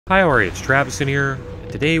Hi, Ori, it's Travis in here.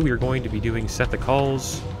 Today we are going to be doing Sethekk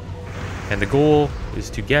calls, and the goal is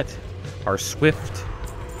to get our Swift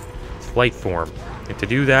flight form. And to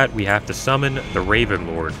do that, we have to summon the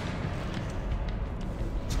Ravenlord.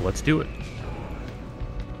 So let's do it.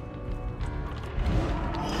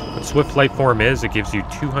 What Swift flight form is, it gives you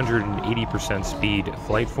 280% speed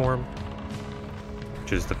flight form,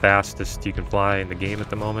 which is the fastest you can fly in the game at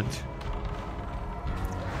the moment.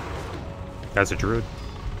 As a druid.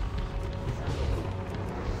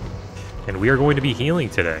 And we are going to be healing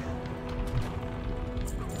today.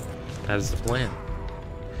 That is the plan.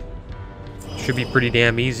 Should be pretty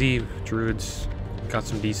damn easy. Druids got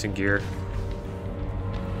some decent gear.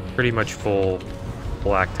 Pretty much full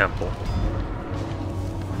Black Temple.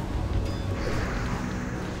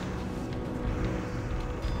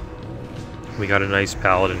 We got a nice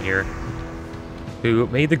paladin here who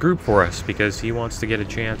made the group for us because he wants to get a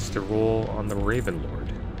chance to roll on the Ravenlord.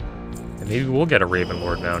 And maybe we'll get a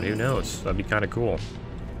Ravenlord mount, who knows? That'd be kind of cool.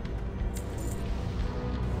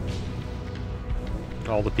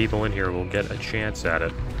 All the people in here will get a chance at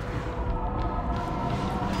it.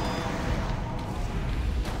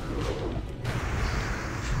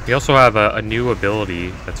 We also have a new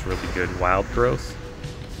ability that's really good, Wild Growth.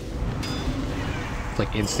 It's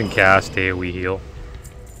like instant cast, AoE heal.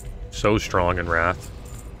 So strong in Wrath.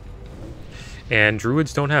 And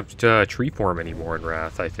druids don't have tree form anymore in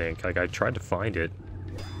Wrath, I think. Like, I tried to find it,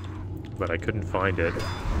 but I couldn't find it.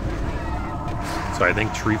 So I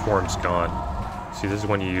think tree form's gone. See, this is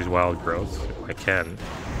when you use Wild Growth. If I can.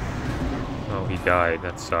 Oh, he died.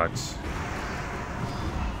 That sucks.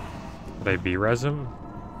 Did I B-res him?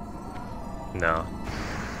 No.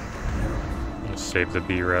 Let's save the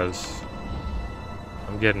B-res.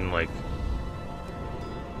 I'm getting, like...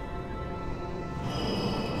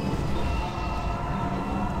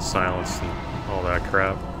 silence and all that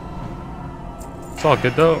crap. It's all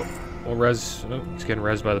good though. We'll res. Oh, he's getting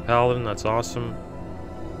res by the paladin. That's awesome.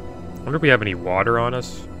 I wonder if we have any water on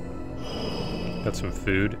us. Got some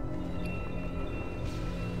food.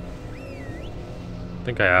 I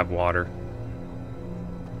think I have water.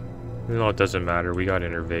 No, it doesn't matter. We got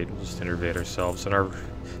Innervate. We'll just Innervate ourselves, and our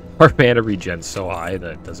mana regen's so high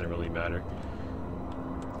that it doesn't really matter.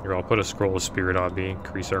 Here, I'll put a Scroll of Spirit on me,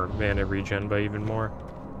 increase our mana regen by even more.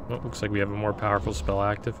 Oh, looks like we have a more powerful spell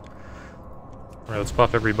active. Alright, let's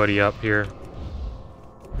buff everybody up here.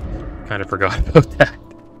 Kind of forgot about that.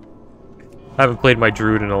 I haven't played my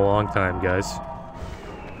druid in a long time, guys.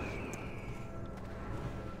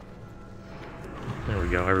 There we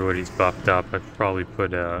go, everybody's buffed up. I could probably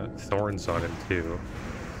put thorns on him too.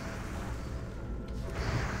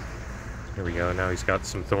 There we go, now he's got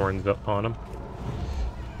some thorns up on him.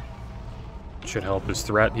 Should help his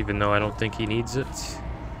threat, even though I don't think he needs it.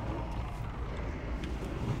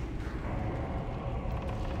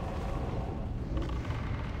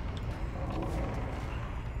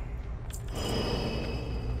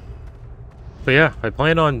 But yeah, I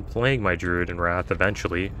plan on playing my druid in Wrath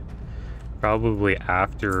eventually. Probably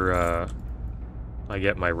after I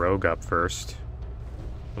get my rogue up first.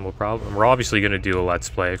 And we're obviously gonna do a let's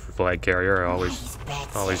play for Flag Carrier. I always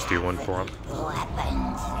do one for him.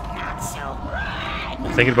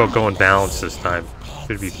 I'm thinking about going balanced this time.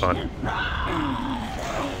 Should be fun.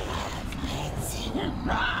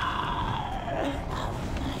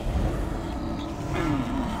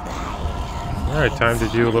 Alright, time to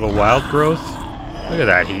do a little wild growth. Look at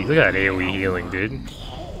that heat. Look at that AoE healing, dude.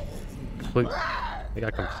 They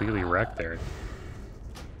got completely wrecked there.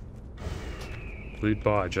 Loot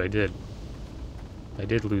bodge, I did. I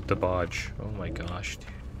did loot the bodge. Oh my gosh, dude.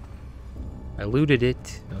 I looted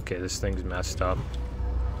it. Okay, this thing's messed up.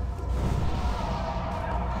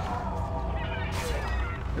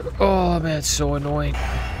 Oh man, it's so annoying.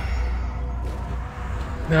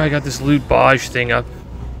 Now I got this loot bodge thing up.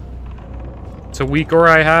 It's a weak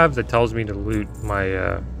aura I have that tells me to loot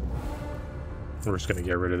my, we're just gonna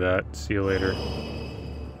get rid of that. See you later.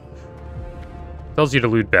 Tells you to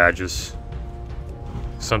loot badges.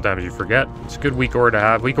 Sometimes you forget. It's a good weak aura to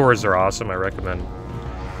have. Weak auras are awesome. I recommend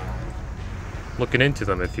looking into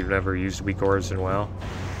them if you've never used weak auras in WoW.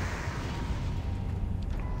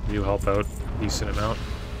 You help out a decent amount.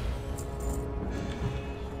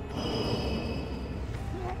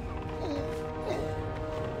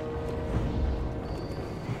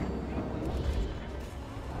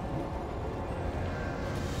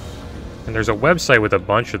 And there's a website with a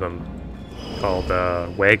bunch of them called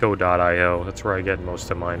wago.io. That's where I get most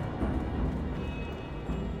of mine.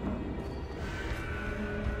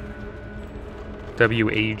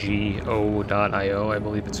 wago.io, I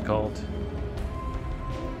believe it's called.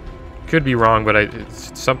 Could be wrong, but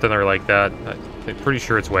it's something like that. I'm pretty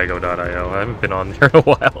sure it's wago.io. I haven't been on there in a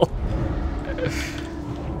while.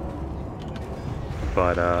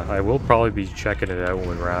 But I will probably be checking it out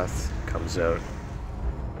when Wrath comes out.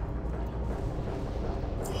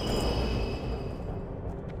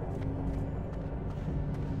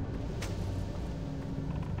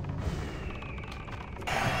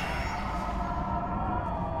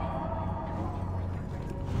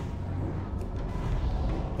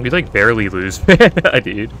 We like barely lose, man,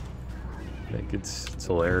 dude. Like it's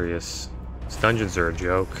hilarious. These dungeons are a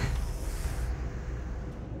joke.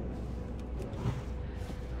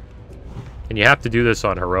 And you have to do this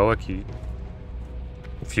on heroic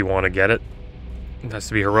if you want to get it. It has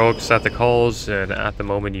to be heroic Sethekk halls, and at the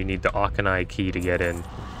moment you need the Akanai key to get in.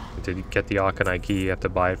 To get the Akanai key, you have to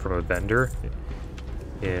buy it from a vendor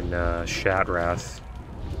in Shatrath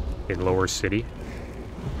in Lower City.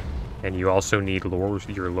 And you also need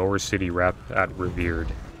your Lower City rep at Revered.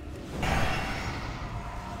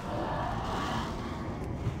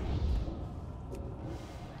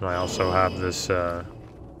 And I also have this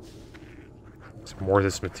more of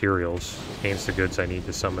this materials. Contains the goods I need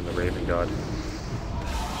to summon the Raven God.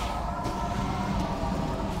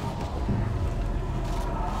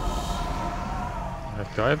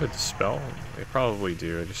 Do I have a dispel? They probably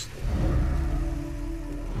do. I just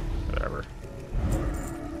whatever.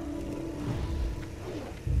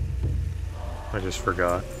 I just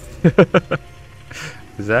forgot.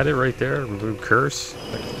 Is that it right there? Remove curse?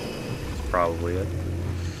 That's probably it.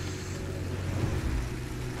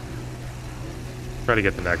 Try to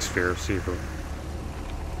get the next sphere, see if I'm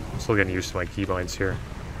still getting used to my keybinds here.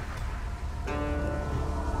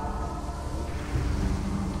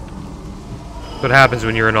 What happens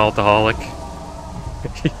when you're an alcoholic?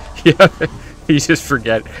 Yeah, you just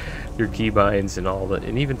forget your keybinds and all that,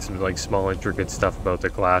 and even some like small intricate stuff about the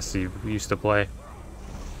class you used to play.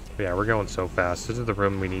 But yeah, we're going so fast. This is the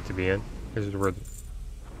room we need to be in. This is where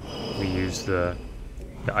we use the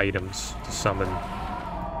items to summon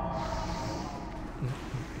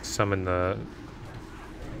the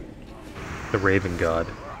Raven God.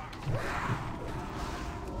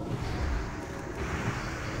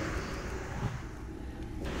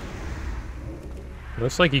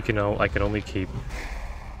 Looks like I can only keep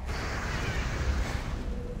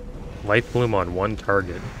Light Bloom on one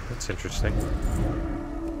target. That's interesting.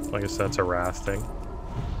 I guess that's a Wrath thing.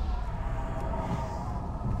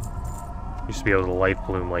 Used to be able to Light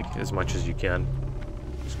Bloom like as much as you can.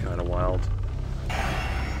 It's kind of wild.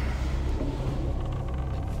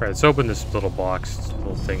 Alright, let's open this little box, this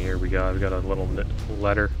little thing here we got. We got a little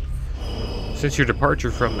letter. Since your departure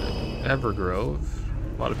from Evergrove,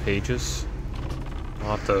 a lot of pages.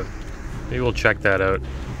 I'll have to, maybe we'll check that out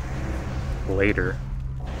later.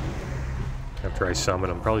 After I summon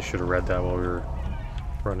them. Probably should have read that while we were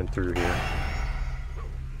running through here.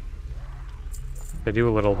 They do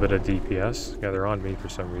a little bit of DPS. Yeah, they're on me for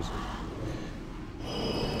some reason.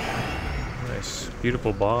 Nice.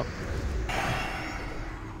 Beautiful bop.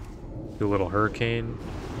 Do a little hurricane.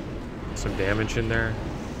 Some damage in there.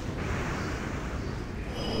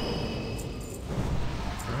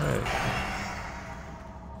 Alright.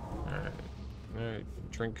 Alright. Alright.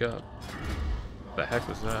 Drink up. What the heck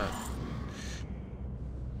was that?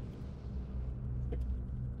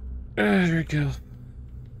 There we go.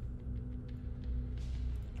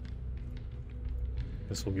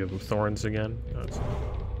 This will give him thorns again.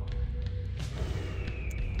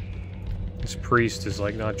 This priest is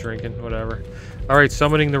like not drinking, whatever. Alright,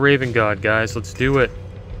 summoning the Raven God, guys. Let's do it.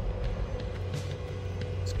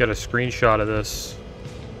 Let's get a screenshot of this.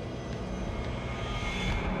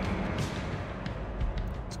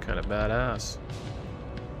 It's kind of badass.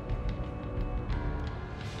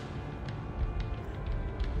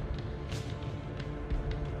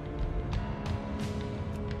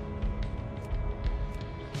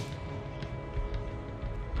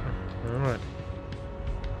 Alright.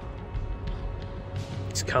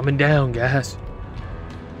 It's coming down, guys.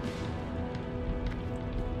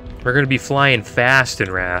 We're gonna be flying fast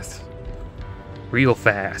in Wrath. Real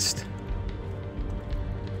fast.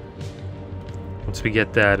 Once we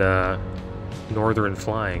get that, northern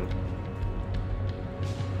flying.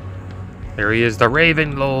 There he is, the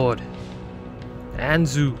Ravenlord!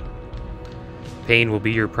 Anzu. Pain will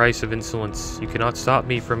be your price of insolence. You cannot stop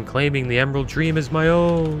me from claiming the Emerald Dream as my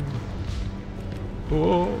own.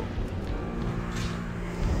 Whoa.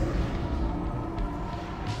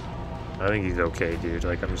 I think he's okay, dude.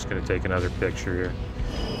 Like, I'm just gonna take another picture here.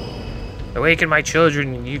 Awaken my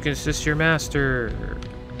children, you can assist your master.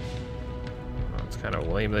 Oh, it's kind of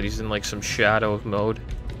lame that he's in like some shadow mode.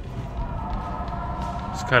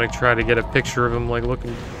 Just kind of try to get a picture of him, like,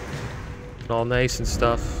 looking all nice and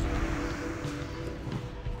stuff.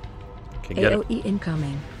 Okay, get AOE it.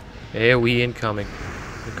 incoming. AOE incoming.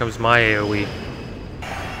 Here comes my AOE.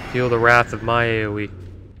 Feel the wrath of my AOE.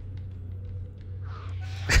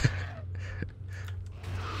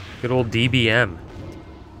 Good old DBM.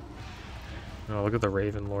 Oh, look at the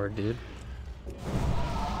Ravenlord, dude.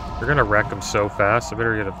 They're gonna wreck him so fast. I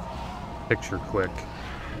better get a picture quick.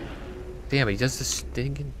 Damn, he does this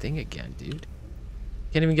stinking thing again, dude.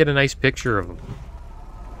 Can't even get a nice picture of him.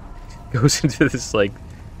 Goes into this, like,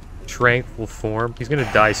 tranquil form. He's gonna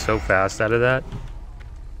die so fast out of that.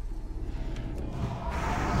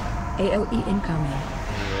 AOE incoming.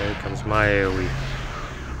 Yeah, here comes my AOE.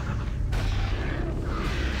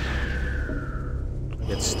 I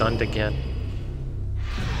get stunned again.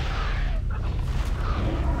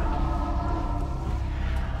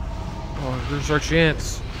 Oh, here's our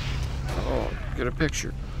chance. Oh, get a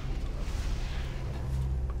picture.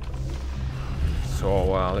 So, oh,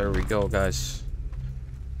 wow, there we go, guys.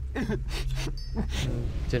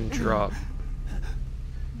 Didn't drop.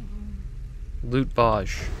 Loot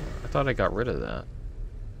Bosch. I thought I got rid of that.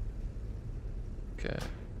 Okay.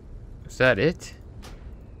 Is that it?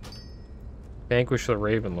 Vanquish the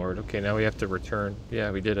Ravenlord. Okay, now we have to return.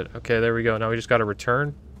 Yeah, we did it. Okay, there we go. Now we just gotta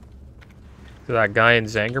return to that guy in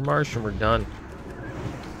Zangarmarsh and we're done.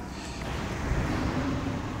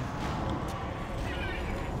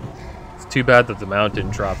 It's too bad that the mount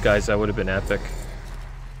didn't drop, guys. That would have been epic.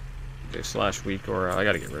 Okay, slash weak aura. I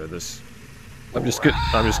gotta get rid of this. I'm just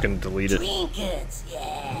gonna delete it. Trinkets,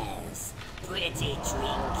 yes. Pretty trinkets.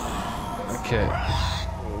 Okay.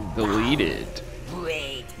 Delete it.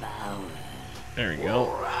 Great power. There we go.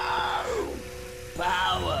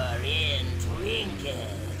 Power in trinket.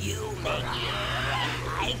 You make your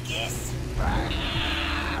I guess.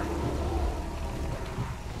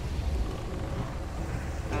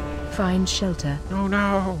 Find shelter. Oh no.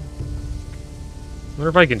 I wonder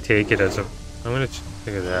if I can take it as a... I'm gonna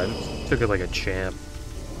think of that. Took it like a champ.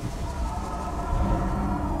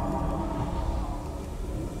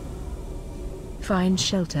 Find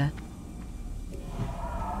shelter.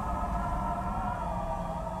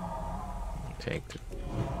 Tank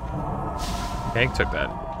took that.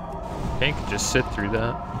 Tank could just sit through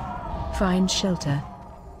that. Find shelter.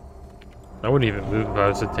 I wouldn't even move if I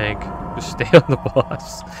was a tank. Just stay on the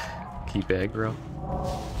boss. Keep aggro.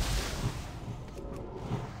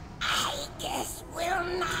 I guess we'll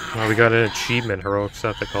not. Well, we got an achievement, Heroic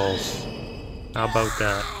Sethekk. How about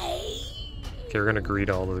that? Okay, we're gonna greet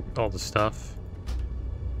all the stuff.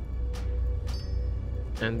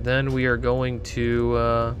 And then we are going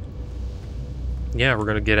to, yeah, we're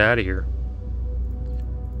gonna get out of here.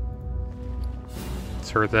 Let's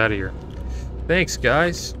hurt out of here. Thanks,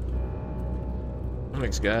 guys.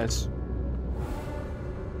 Thanks, guys.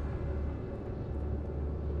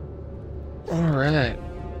 Alright.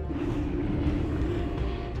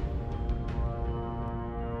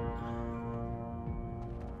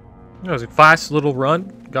 It was a fast little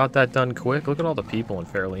run. Got that done quick. Look at all the people in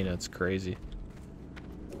Faralina. It's crazy.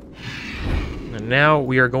 And now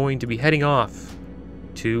we are going to be heading off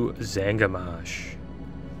to Zangarmarsh.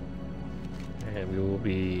 And we will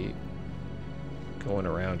be going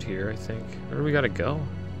around here, I think. Where do we gotta go?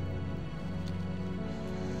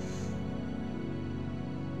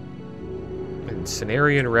 And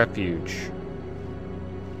Cenarian Refuge.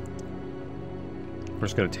 We're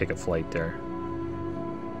just gonna take a flight there.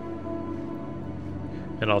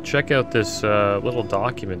 And I'll check out this little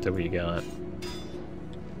document that we got.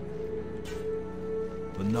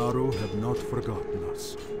 The Naru have not forgotten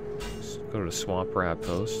us. Let's go to the Swamp Rat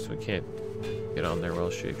Post. We can't get on there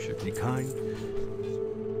while shapeshifting. Be kind.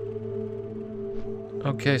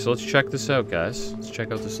 Okay, so let's check this out, guys. Let's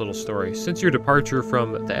check out this little story. Since your departure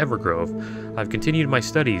from the Evergrove, I've continued my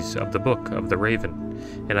studies of the Book of the Raven,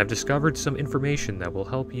 and I've discovered some information that will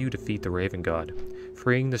help you defeat the Raven God.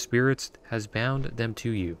 Freeing the spirits has bound them to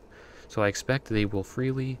you, so I expect they will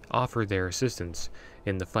freely offer their assistance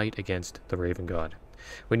in the fight against the Raven God.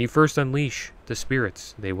 When you first unleash the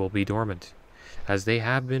spirits, they will be dormant, as they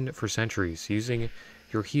have been for centuries. Using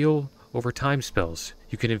your heal over time spells,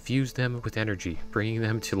 you can infuse them with energy, bringing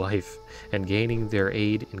them to life and gaining their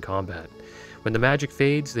aid in combat. When the magic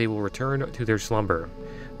fades, they will return to their slumber.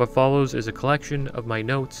 What follows is a collection of my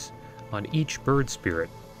notes on each bird spirit.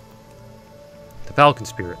 The Falcon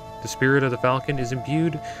Spirit. The spirit of the Falcon is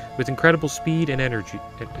imbued with incredible speed and energy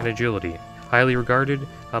and agility. Highly regarded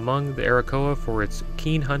among the Arakoa for its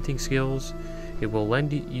keen hunting skills, it will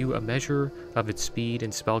lend you a measure of its speed in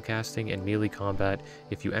spellcasting and melee combat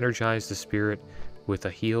if you energize the spirit with a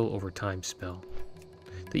heal over time spell.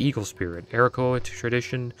 the eagle spirit. Arakoa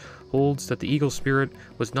tradition holds that the eagle spirit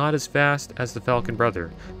was not as fast as the falcon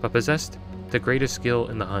brother, but possessed the greatest skill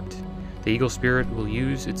in the hunt. The eagle spirit will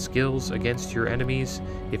use its skills against your enemies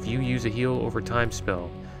if you use a heal over time spell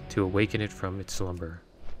to awaken it from its slumber.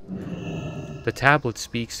 The tablet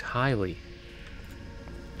speaks highly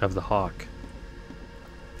of the hawk,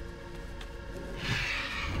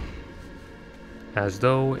 as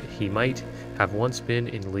though he might have once been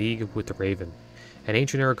in league with the raven. An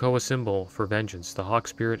ancient Arakoa symbol for vengeance, the hawk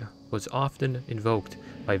spirit was often invoked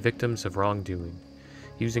by victims of wrongdoing.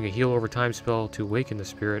 Using a heal over time spell to awaken the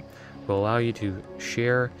spirit will allow you to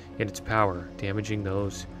share in its power, damaging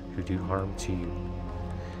those who do harm to you.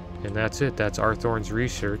 And that's it. That's Arthorn's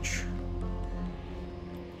research.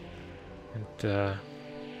 And,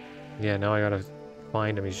 yeah, now I gotta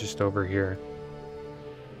find him. He's just over here.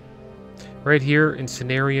 Right here in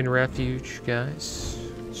Cenarian Refuge, guys.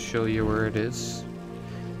 Let's show you where it is.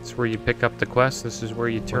 It's where you pick up the quest. This is where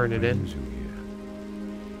you turn it in.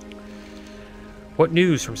 What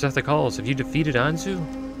news from Sethekk Halls? Have you defeated Anzu?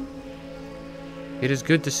 It is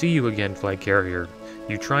good to see you again, Flag Carrier.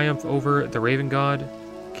 You triumph over the Raven God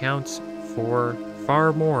counts for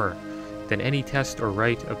far more than any test or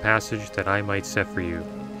rite of passage that I might set for you.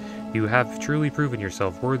 You have truly proven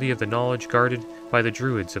yourself worthy of the knowledge guarded by the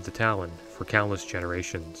druids of the Talon for countless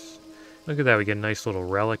generations. Look at that, we get a nice little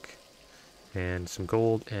relic and some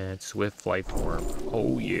gold and swift flight form.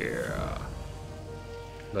 Oh yeah.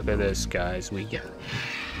 Look at this, guys. We got it.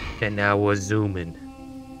 And now we're zooming.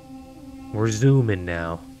 We're zooming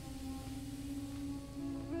now.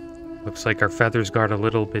 Looks like our feathers got a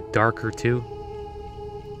little bit darker too.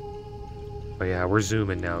 But yeah, we're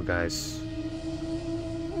zooming now, guys.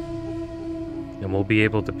 And we'll be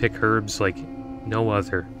able to pick herbs like no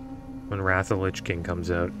other when Wrath of the Lich King comes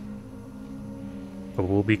out. But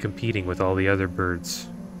we'll be competing with all the other birds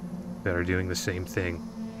that are doing the same thing.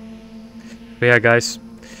 But yeah, guys,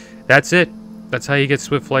 that's it. That's how you get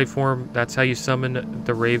Swift Flight Form. That's how you summon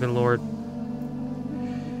the Ravenlord.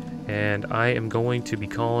 And I am going to be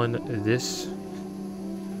calling this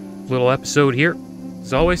little episode here.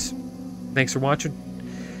 As always, thanks for watching.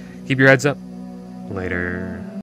 Keep your heads up. Later.